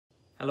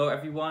Hello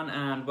everyone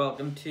and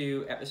welcome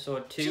to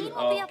episode 2 Jean of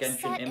will be Genshin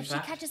upset Impact. if she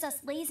catches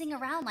us lazing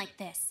around like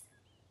this.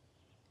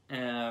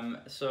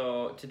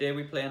 So today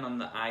we're playing on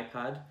the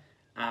iPad,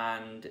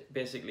 and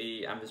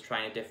basically I'm just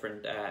trying a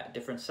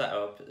different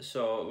setup.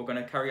 So we're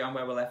going to carry on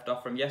where we left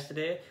off from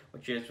yesterday,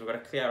 which is we're going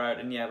to clear out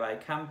a nearby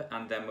camp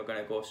and then we're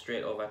going to go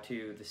straight over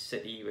to the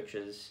city, which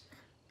is,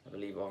 I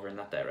believe, over in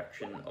that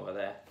direction over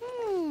there.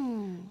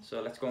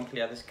 So let's go and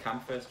clear this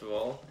camp first of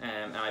all.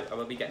 I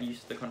will be getting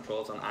used to the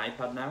controls on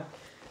iPad now.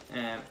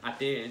 I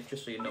did,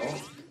 just so you know,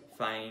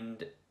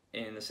 find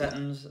in the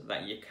settings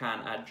that you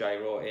can add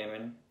gyro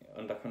aiming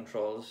under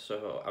controls.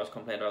 So I was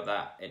complaining about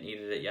that, it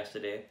needed it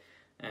yesterday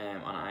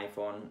on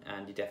iPhone,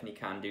 and you definitely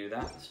can do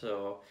that.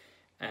 So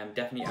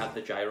definitely add the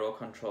gyro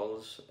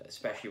controls,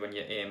 especially when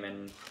you're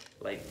aiming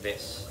like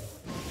this.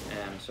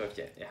 So if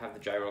you have the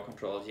gyro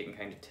controls, you can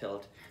kind of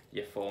tilt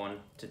your phone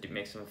to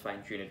make some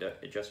fine-tuned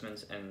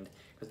adjustments, and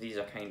because these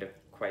are kind of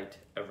quite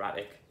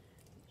erratic.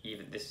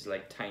 Even this is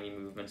like tiny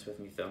movements with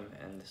my thumb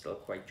and they're still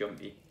quite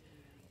jumpy.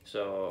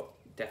 So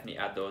definitely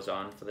add those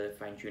on for the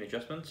fine-tune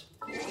adjustments.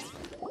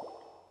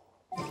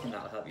 And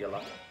that'll help you a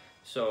lot.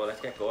 So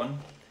let's get going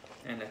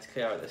and let's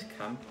clear out this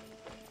camp.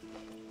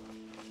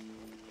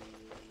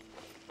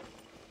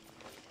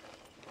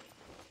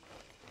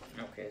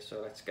 Okay,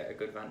 so let's get a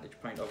good vantage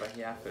point over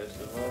here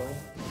first of all.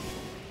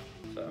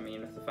 So I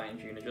mean with the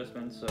fine-tune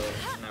adjustments, so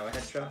now a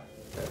headshot,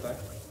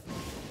 perfect.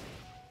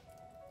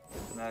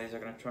 So now these are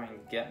going to try and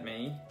get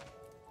me.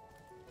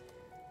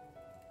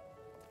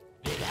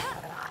 It's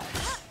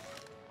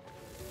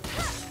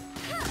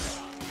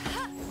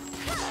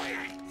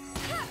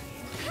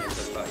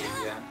a lot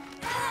easier,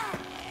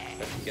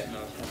 especially getting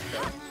those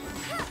headshots.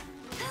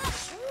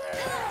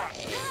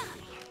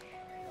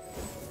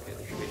 Okay,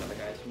 there should be another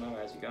guy somewhere.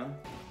 Where's he gone?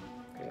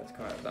 Okay, let's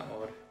come out of that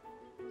mode.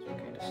 So we're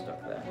kind of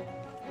stuck there.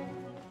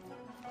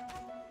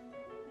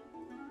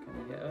 Can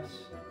he hit us?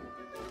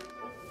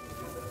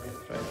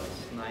 Try that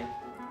snipe.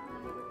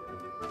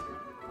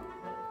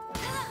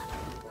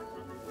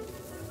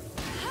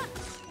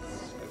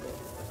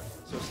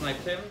 So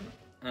sniped him,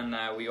 and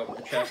now we open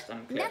the chest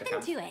and clear the camp.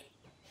 Nothing to it.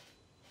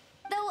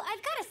 Though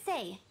I've got to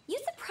say, you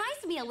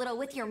surprised me a little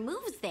with your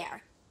moves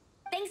there.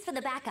 Thanks for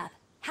the backup.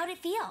 How'd it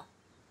feel?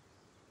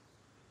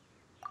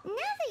 Now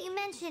that you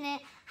mention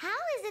it, how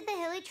is it the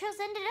hilly trails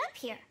ended up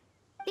here?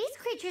 These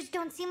creatures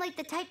don't seem like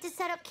the type to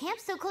set up camp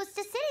so close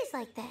to cities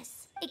like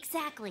this.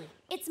 Exactly.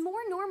 It's more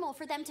normal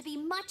for them to be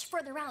much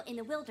further out in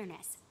the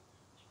wilderness.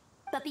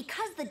 But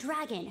because the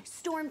dragon,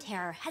 Storm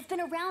Terror, has been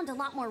around a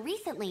lot more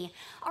recently,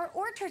 our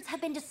orchards have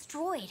been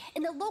destroyed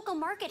and the local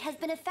market has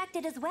been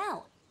affected as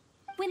well.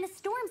 When the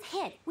storms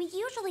hit, we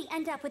usually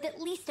end up with at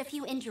least a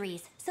few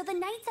injuries, so the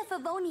Knights of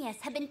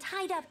Favonius have been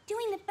tied up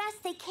doing the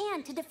best they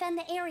can to defend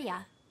the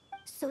area.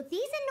 So these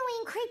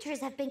annoying creatures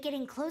have been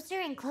getting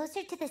closer and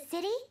closer to the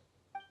city?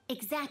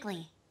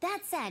 Exactly.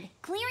 That said,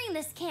 clearing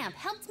this camp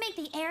helped make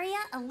the area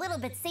a little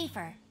bit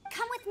safer.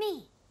 Come with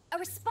me. A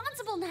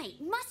responsible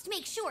knight must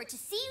make sure to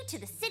see you to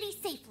the city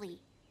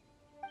safely.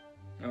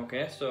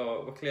 Okay,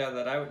 so we'll clear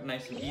that out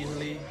nice and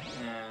easily.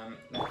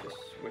 Let's just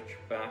switch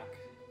back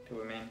to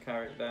a main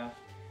character,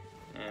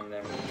 and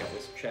then we'll get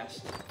this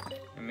chest.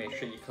 And make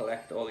sure you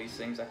collect all these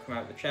things that come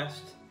out of the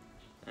chest.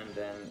 And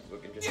then we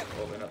can just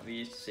open up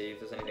these to see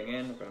if there's anything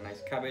in. We've got a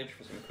nice cabbage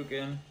for some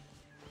cooking.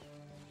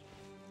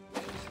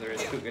 So there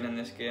is cooking in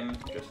this game,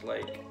 just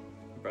like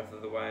Breath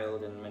of the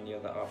Wild and many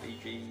other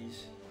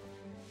RPGs.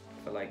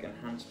 For like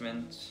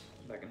enhancements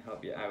that can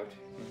help you out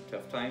in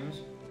tough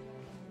times.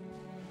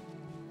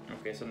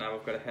 Okay, so now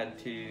we've got to head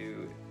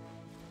to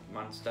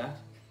Mondstadt.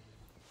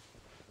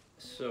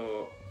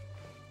 So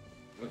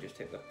we'll just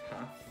take the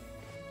path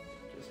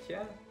just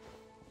here.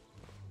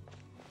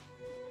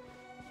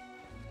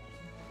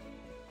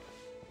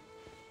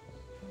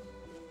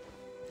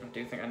 I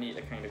do think I need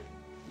to kind of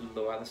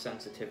lower the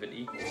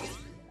sensitivity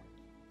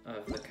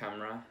of the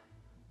camera.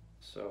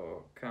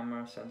 So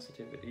camera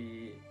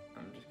sensitivity,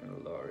 I'm just going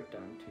to lower it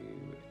down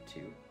to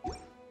 2.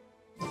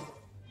 Okay,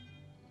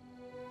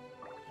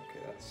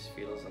 that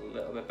feels a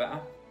little bit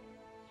better.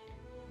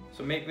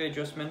 So make the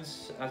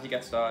adjustments as you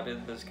get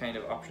started. There's kind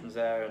of options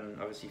there, and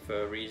obviously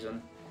for a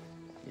reason.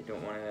 You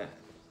don't want to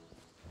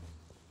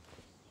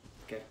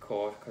get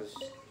caught because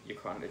you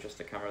can't adjust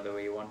the camera the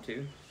way you want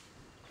to.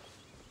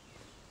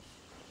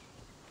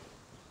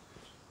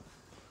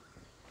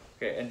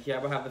 Okay, and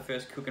here we have the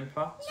first cooking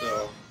pot.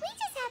 So we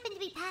just happened to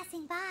be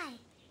passing by.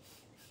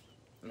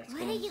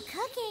 What are you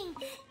cooking?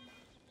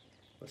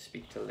 We'll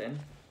speak to Lynn.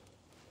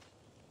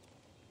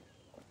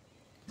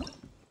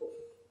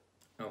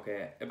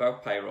 Okay,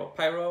 about Pyro.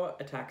 Pyro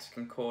attacks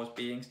can cause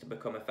beings to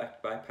become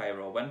affected by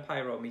Pyro. When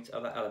Pyro meets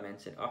other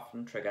elements, it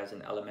often triggers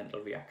an elemental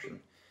reaction.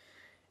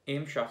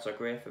 Aim shots are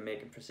great for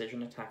making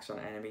precision attacks on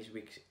enemies'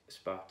 weak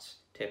spots.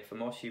 Tip: for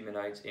most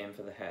humanoids, aim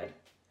for the head.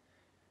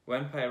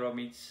 When Pyro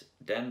meets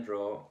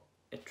Dendro,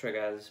 it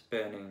triggers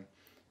burning,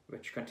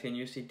 which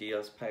continuously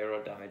deals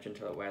pyro damage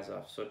until it wears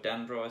off. So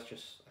Dendro is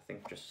just, I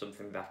think, just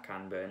something that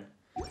can burn.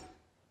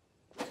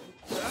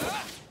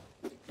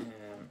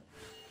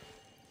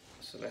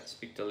 So let's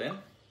speak to Lynn.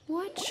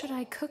 What should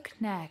I cook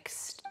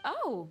next?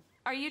 Oh,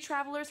 are you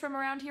travelers from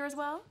around here as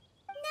well?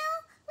 No,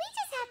 we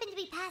just happen to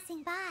be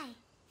passing by.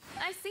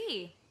 I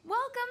see.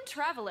 Welcome,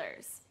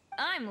 travelers.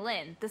 I'm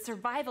Lynn, the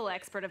survival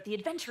expert of the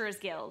Adventurers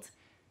Guild.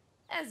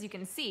 As you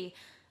can see,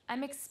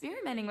 I'm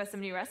experimenting with some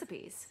new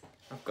recipes.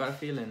 I've got a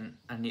feeling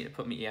I need to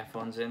put my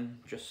earphones in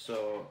just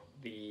so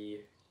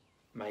the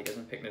mic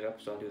isn't picking it up,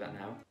 so I'll do that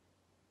now.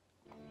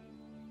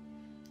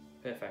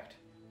 Perfect.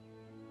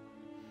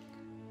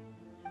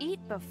 Eat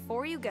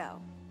before you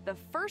go. The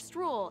first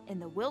rule in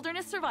the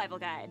Wilderness Survival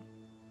Guide.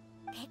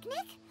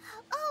 Picnic?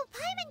 Oh,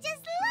 Paimon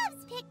just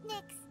loves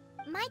picnics.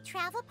 My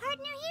travel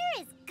partner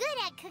here is good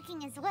at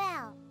cooking as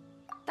well.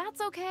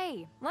 That's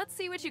okay. Let's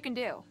see what you can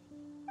do.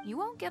 You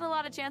won't get a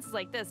lot of chances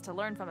like this to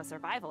learn from a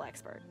survival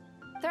expert.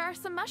 There are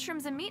some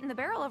mushrooms and meat in the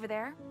barrel over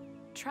there.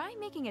 Try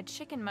making a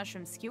chicken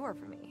mushroom skewer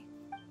for me.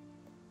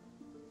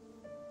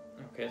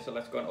 Okay, so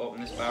let's go and open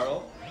this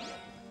barrel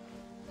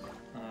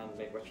and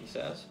make what she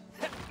says.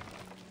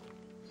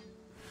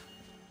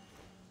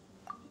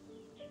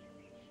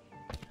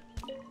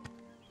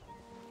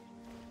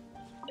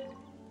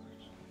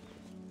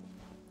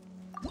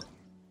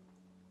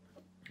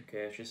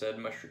 Okay, she said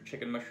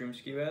chicken mushroom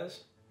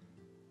skewers.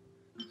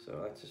 So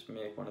let's just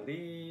make one of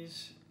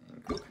these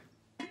and cook.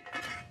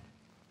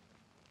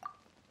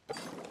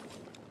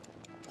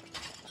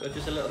 So it's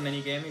just a little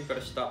mini game. You've got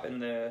to stop in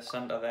the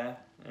center there.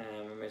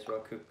 We may as well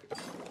cook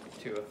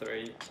 2 or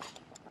 3.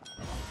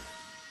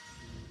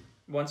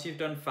 Once you've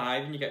done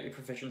 5 and you get your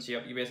proficiency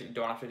up, you basically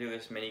don't have to do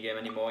this mini game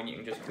anymore, and you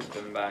can just cook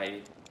them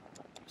by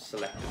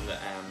selecting the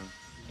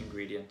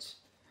ingredients.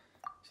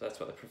 So that's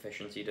what the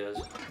proficiency does.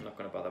 I'm not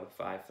going to bother with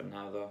 5 for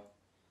now though.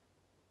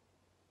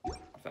 In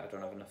fact, I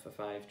don't have enough for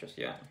 5 just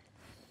yet.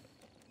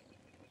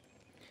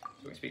 So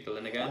we can speak to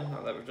Lynn again,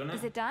 now that we've done it.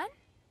 Is it done?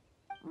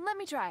 Let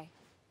me try.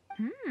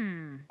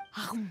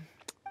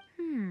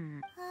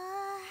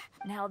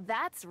 Now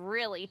that's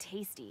really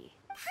tasty.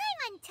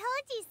 Paimon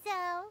told you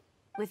so.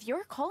 With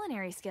your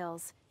culinary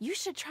skills, you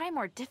should try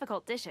more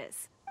difficult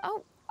dishes.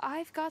 Oh,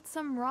 I've got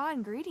some raw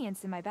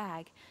ingredients in my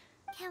bag.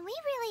 Can we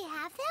really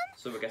have them?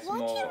 So we'll get some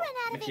Won't you more run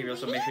out of materials,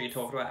 so make sure you ingredients?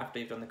 talk about it after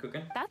you've done the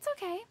cooking. That's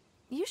okay.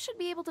 You should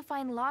be able to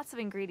find lots of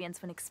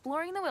ingredients when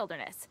exploring the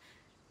wilderness.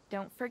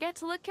 Don't forget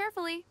to look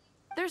carefully.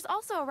 There's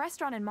also a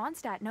restaurant in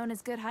Mondstadt known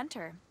as Good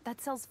Hunter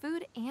that sells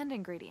food and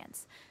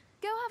ingredients.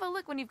 Go have a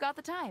look when you've got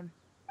the time.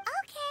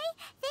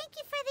 Okay, thank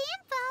you for the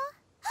info.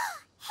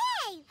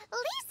 Hey,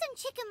 leave some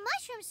chicken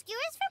mushroom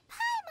skewers for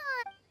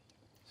Paimon.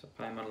 So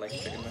Paimon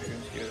likes chicken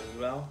mushroom skewers as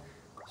well.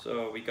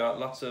 So we got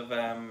lots of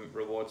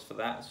rewards for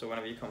that. So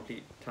whenever you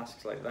complete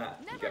tasks like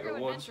that, you get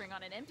rewards. Adventuring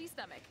on an empty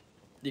stomach.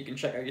 You can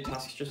check out your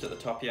tasks just at the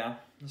top here.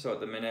 So at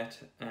the minute,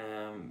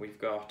 we've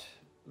got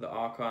the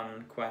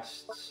Archon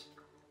quests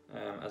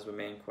as the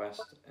main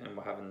quest, and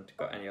we haven't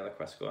got any other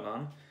quests going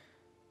on.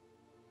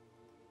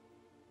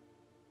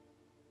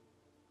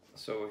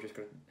 So we're just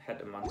going to head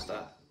to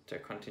Mondstadt to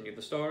continue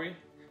the story,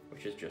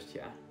 which is just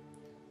here.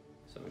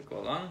 So we go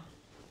along.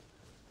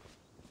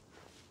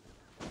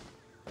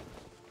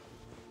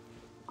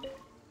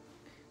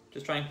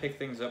 Just try and pick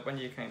things up when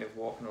you're kind of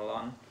walking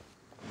along.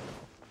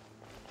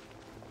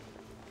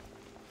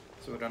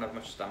 So we don't have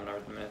much stamina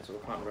at the minute, so we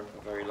can't run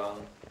for very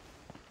long.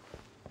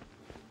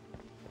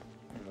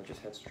 And we'll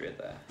just head straight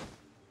there.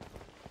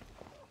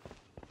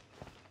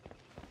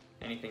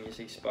 Anything you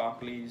see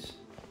sparklies,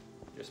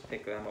 just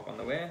pick them up on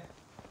the way.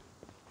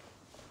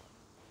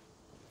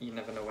 You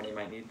never know when you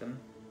might need them.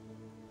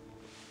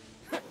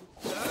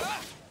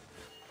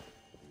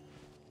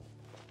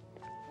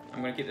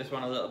 I'm going to keep this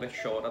one a little bit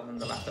shorter than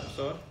the last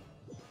episode.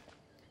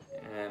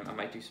 I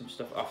might do some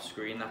stuff off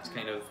screen that's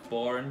kind of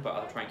boring, but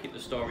I'll try and keep the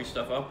story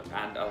stuff up,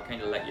 and I'll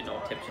kind of let you know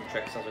tips and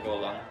tricks as I go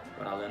along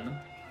when I learn them.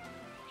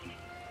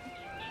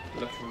 It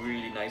looks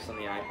really nice on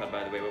the iPad,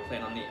 by the way. We're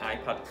playing on the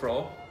iPad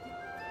Pro.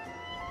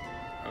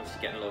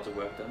 Obviously getting loads of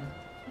work done.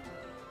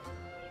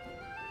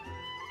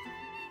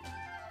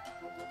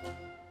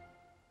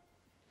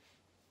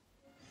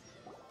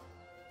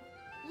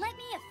 Let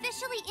me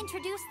officially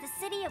introduce the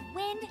city of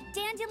wind,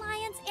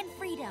 dandelions, and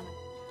freedom.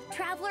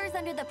 Travelers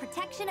under the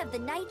protection of the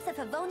Knights of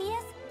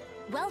Favonius,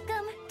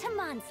 welcome to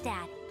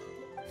Mondstadt.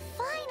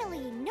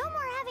 Finally, no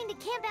more having to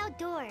camp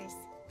outdoors.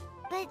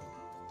 But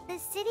the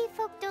city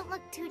folk don't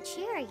look too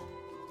cheery.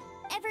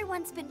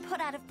 Everyone's been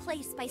put out of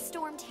place by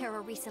storm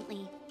terror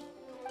recently.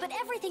 But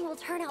everything will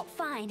turn out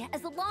fine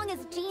as long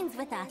as Jean's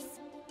with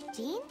us.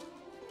 Jean?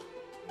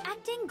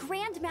 Acting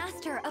Grand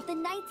Master of the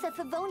Knights of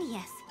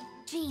Favonius.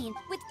 Jean,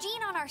 with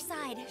Jean on our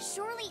side,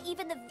 surely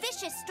even the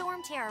vicious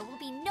storm terror will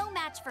be no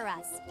match for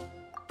us.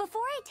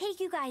 Before I take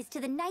you guys to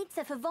the Knights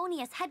of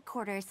Favonius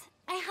headquarters,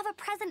 I have a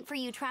present for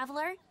you,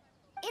 traveler.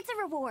 It's a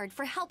reward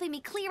for helping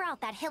me clear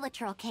out that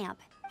Hilichurl camp.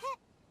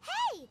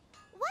 Hey!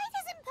 Why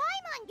doesn't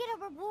Paimon get a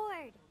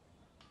reward?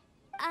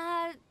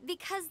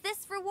 Because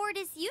this reward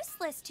is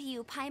useless to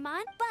you,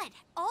 Paimon, but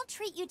I'll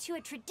treat you to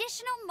a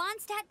traditional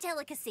Mondstadt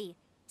delicacy,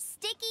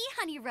 sticky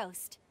honey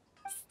roast.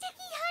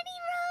 Sticky honey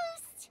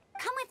roast!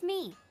 Come with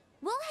me.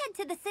 We'll head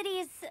to the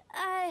city's,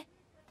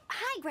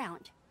 high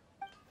ground.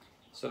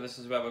 So this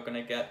is where we're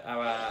going to get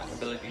our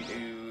ability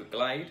to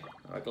glide,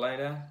 our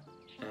glider.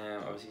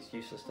 Obviously it's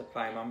useless to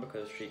Paimon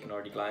because she can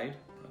already glide,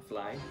 or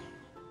fly,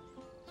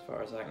 as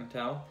far as I can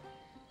tell.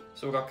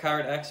 So we've got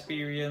character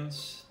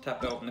experience,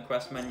 tap to open the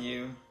quest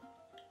menu,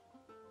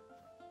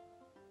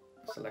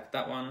 select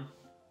that one,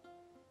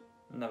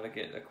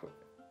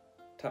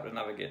 tap to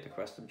navigate the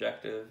quest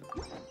objective.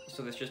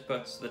 So this just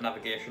puts the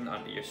navigation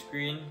onto your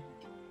screen,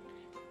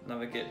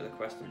 navigate to the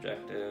quest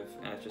objective,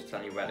 and it's just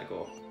telling you where to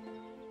go.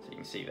 So you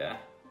can see there.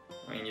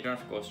 I mean, you don't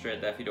have to go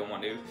straight there if you don't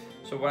want to.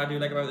 So what I do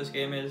like about this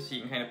game is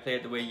you can kind of play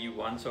it the way you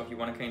want. So if you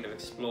want to kind of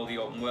explore the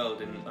open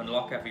world and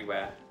unlock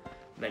everywhere,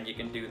 then you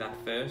can do that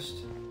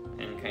first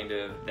and kind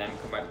of then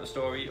come back to the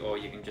story, or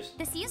you can just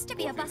This used to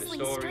be a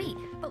bustling street,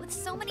 but with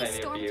so many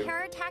storm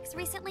terror attacks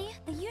recently,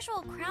 the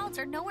usual crowds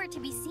are nowhere to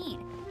be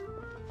seen.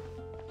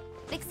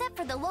 Except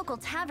for the local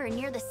tavern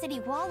near the city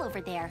wall over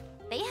there.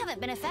 They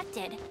haven't been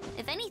affected.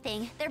 If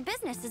anything, their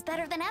business is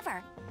better than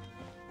ever.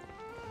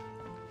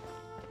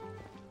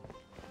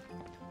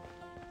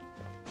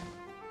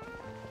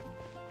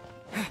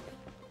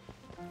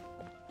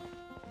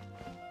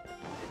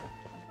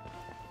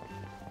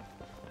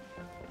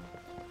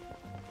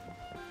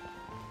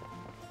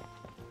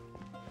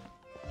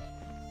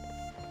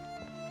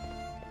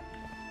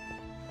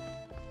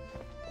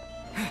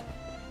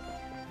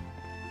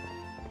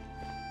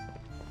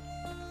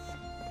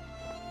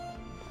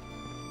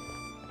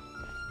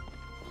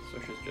 So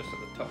she's just at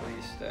the top of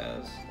these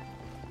stairs.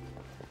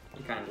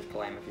 You can just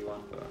climb if you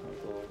want, but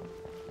I'll go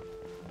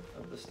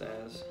up the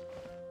stairs.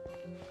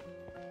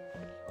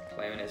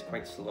 Climbing is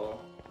quite slow.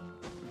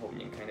 I'm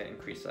hoping you can kind of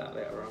increase that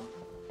later on.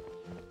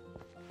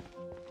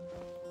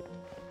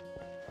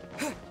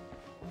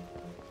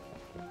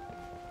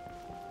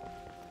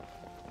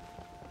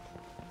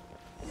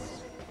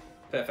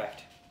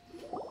 Perfect.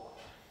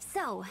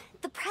 So,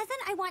 the present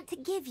I want to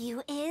give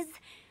you is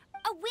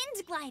a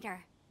wind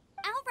glider.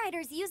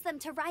 Outriders use them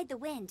to ride the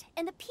wind,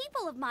 and the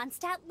people of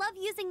Mondstadt love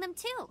using them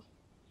too.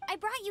 I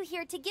brought you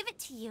here to give it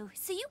to you,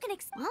 so you can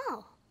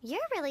Oh, you're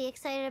really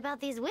excited about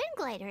these wind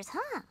gliders,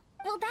 huh?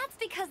 Well, that's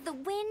because the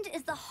wind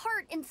is the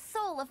heart and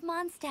soul of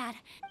Mondstadt.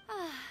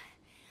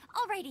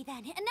 Alrighty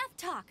then, enough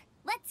talk.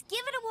 Let's give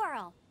it a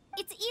whirl.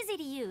 It's easy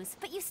to use,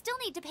 but you still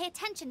need to pay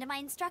attention to my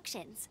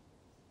instructions.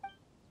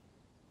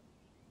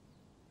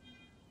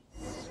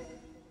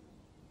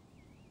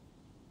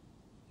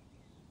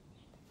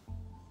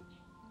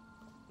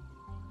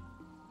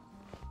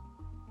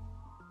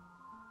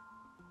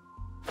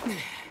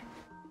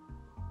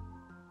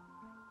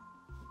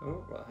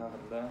 Oh, what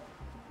happened there?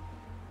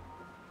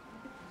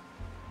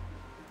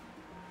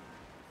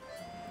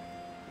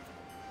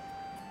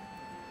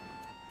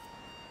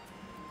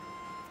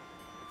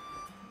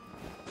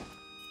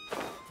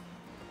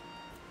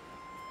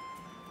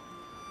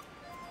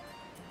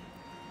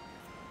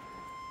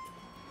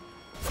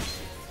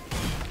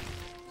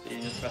 So you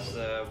can just press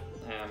the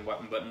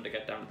weapon button to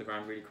get down to the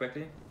ground really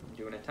quickly and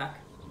do an attack.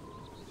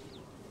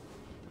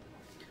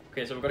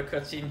 Okay, so we've got a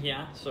cutscene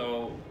here,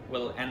 so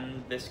we'll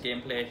end this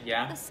gameplay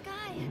here. The sky.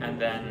 And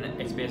then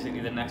it's basically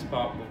the next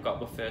part. We've got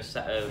the first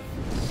set of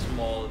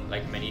small,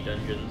 like, mini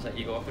dungeons that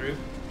you go through.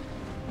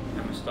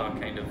 And we'll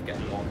start kind of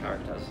getting more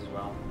characters as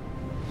well.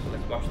 So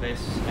let's watch this,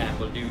 and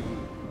we'll do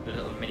the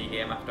little mini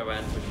game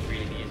afterwards, which is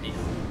really easy.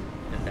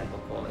 And then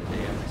we'll call it a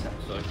day on this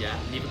episode. Yeah,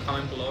 leave a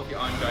comment below if you're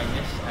enjoying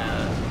this.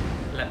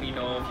 Let me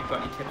know if you've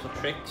got any tips or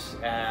tricks,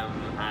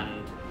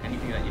 and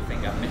anything that you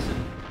think I'm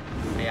missing.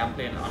 I am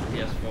playing on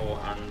PS4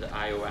 and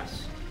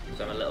iOS,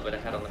 so I'm a little bit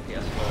ahead on the PS4.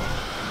 I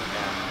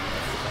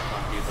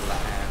can't do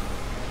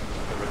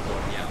the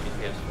recording yet on the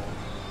PS4.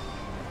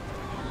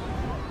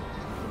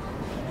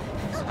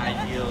 The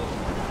ideal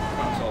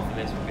console for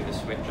this would be the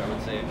Switch, I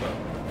would say, but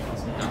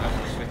it's not out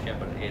on the Switch yet,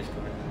 but it is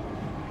coming.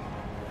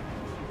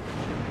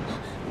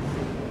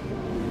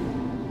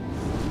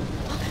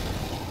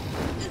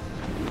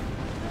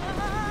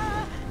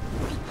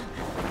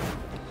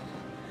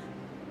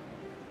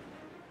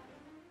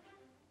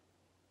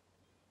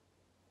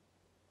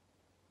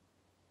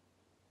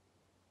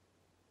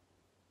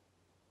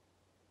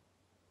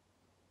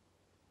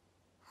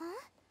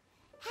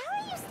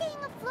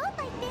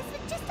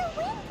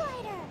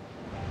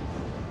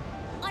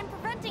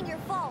 Your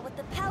fall with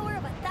the power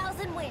of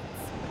 1,000 winds.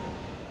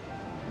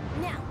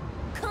 Now,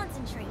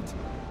 concentrate.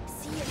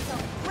 See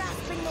yourself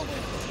grasping the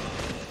wind.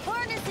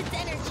 Harness its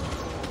energy.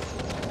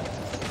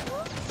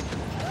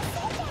 Who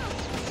said that?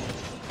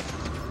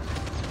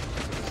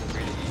 It's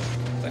really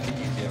easy. It's actually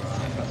easier on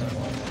iPad than it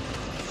was.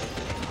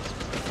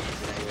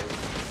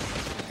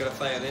 Just gotta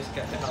fire this,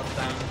 get the health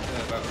down to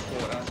about a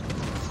quarter.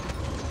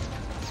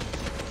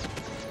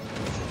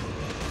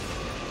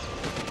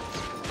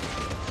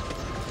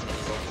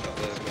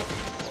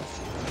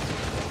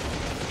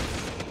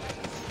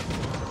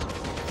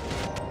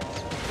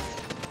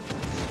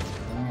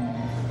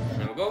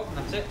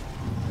 That's it.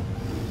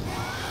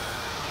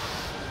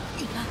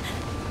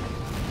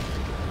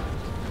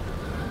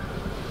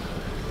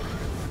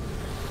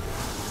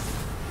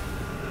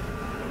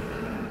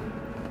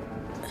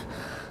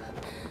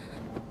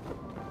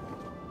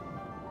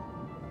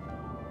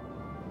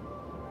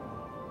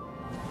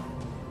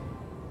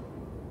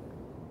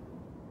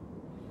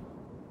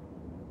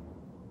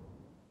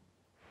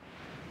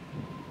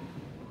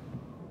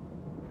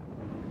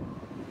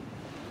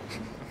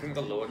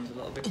 think the loading's a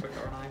little bit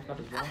quicker on iPad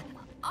as well.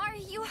 Are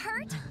you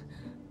hurt?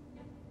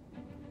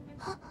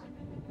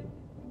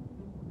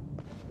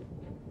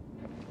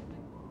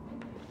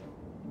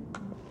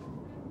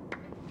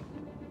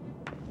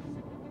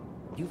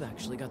 You've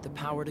actually got the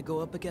power to go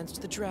up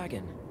against the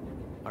dragon.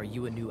 Are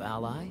you a new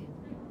ally?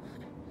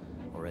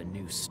 Or a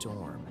new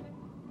storm?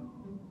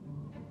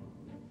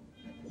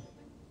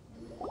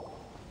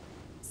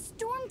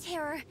 Storm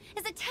Terror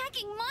is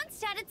attacking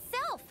Mondstadt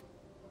itself!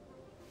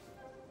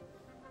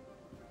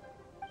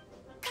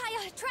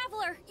 Kaya,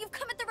 Traveler, you've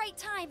come at the right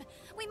time.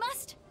 We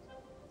must...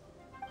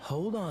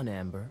 Hold on,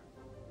 Amber.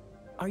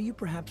 Are you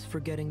perhaps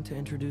forgetting to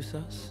introduce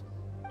us?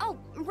 Oh,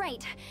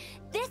 right.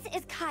 This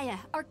is Kaya,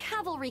 our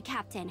cavalry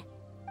captain.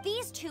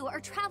 These two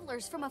are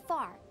travelers from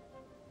afar.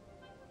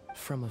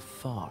 From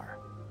afar?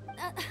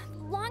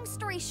 Long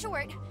story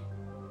short...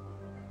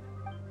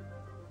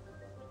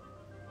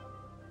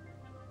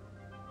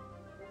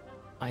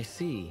 I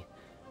see.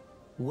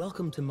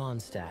 Welcome to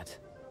Mondstadt.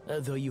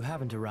 Though you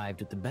haven't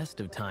arrived at the best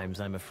of times,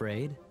 I'm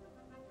afraid.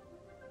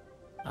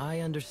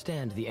 I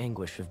understand the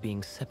anguish of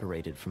being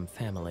separated from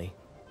family.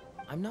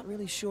 I'm not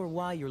really sure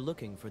why you're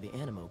looking for the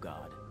Animo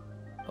God.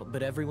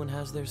 But everyone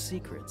has their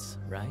secrets,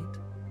 right?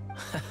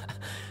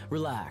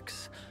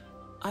 Relax.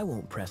 I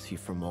won't press you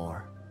for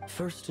more.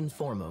 First and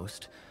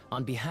foremost,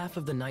 on behalf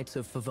of the Knights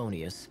of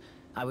Favonius,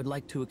 I would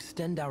like to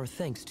extend our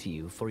thanks to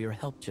you for your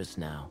help just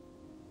now.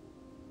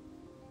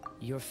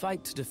 Your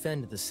fight to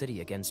defend the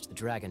city against the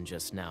dragon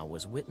just now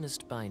was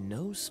witnessed by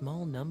no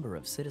small number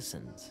of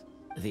citizens.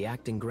 The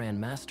acting Grand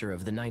Master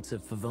of the Knights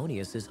of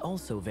Favonius is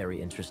also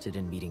very interested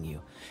in meeting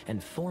you,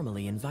 and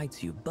formally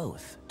invites you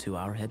both to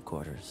our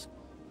headquarters.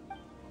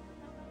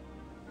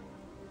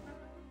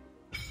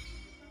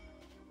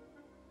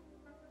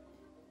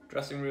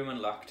 Dressing room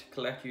unlocked.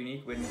 Collect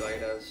unique wind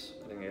gliders.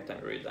 I think I have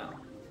time to read that.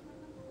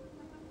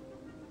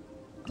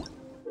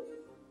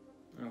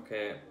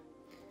 Okay.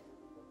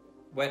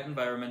 Wet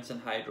environments and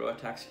hydro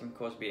attacks can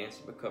cause beings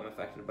to become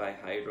affected by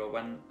hydro.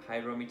 When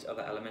hydro meets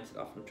other elements, it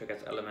often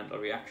triggers elemental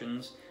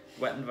reactions.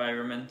 Wet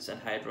environments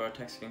and hydro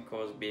attacks can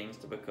cause beings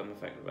to become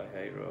affected by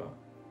hydro.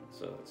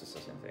 So it's just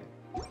the same thing.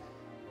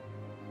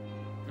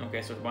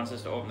 Okay, so it wants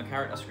us to open the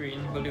character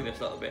screen. We'll do this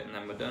a little bit and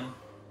then we're done.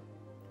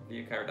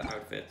 View character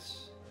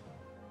outfits.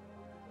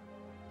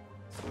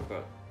 So we've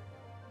got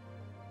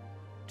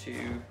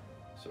two.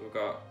 So we've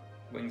got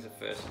wings of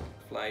first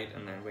flight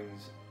and then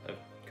wings of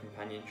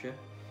companionship.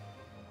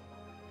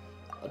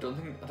 I don't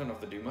know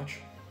if they do much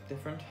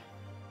different.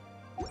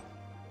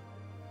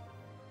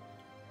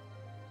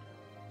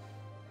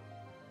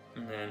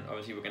 And then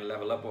obviously we're going to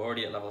level up. We're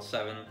already at level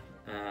 7.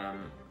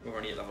 We're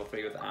already at level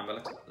 3 with Amber.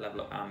 Let's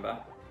level up Amber.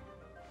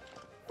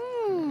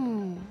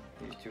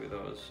 These two of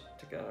those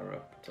together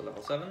up to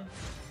level 7.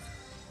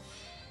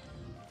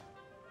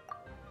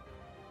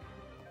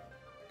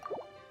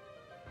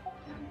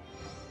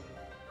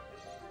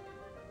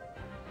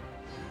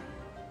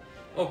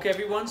 Okay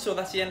everyone, so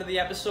that's the end of the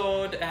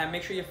episode.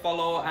 Make sure you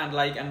follow and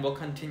like, and we'll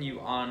continue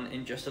on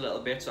in just a little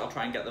bit, so I'll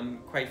try and get them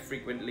quite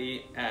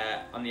frequently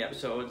on the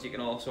episodes. You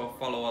can also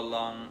follow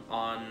along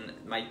on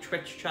my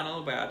Twitch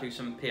channel where I do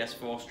some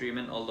PS4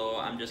 streaming, although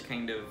I'm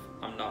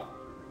not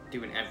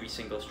doing every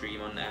single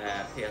stream on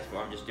PS4,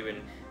 I'm just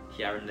doing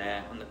here and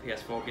there on the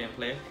PS4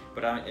 gameplay.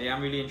 But I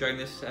am really enjoying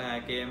this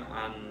game,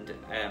 and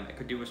I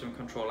could do with some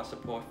controller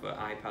support for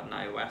iPad and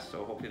iOS,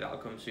 so hopefully that'll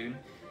come soon.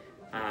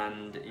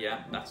 And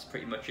yeah, that's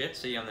pretty much it.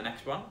 See you on the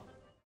next one.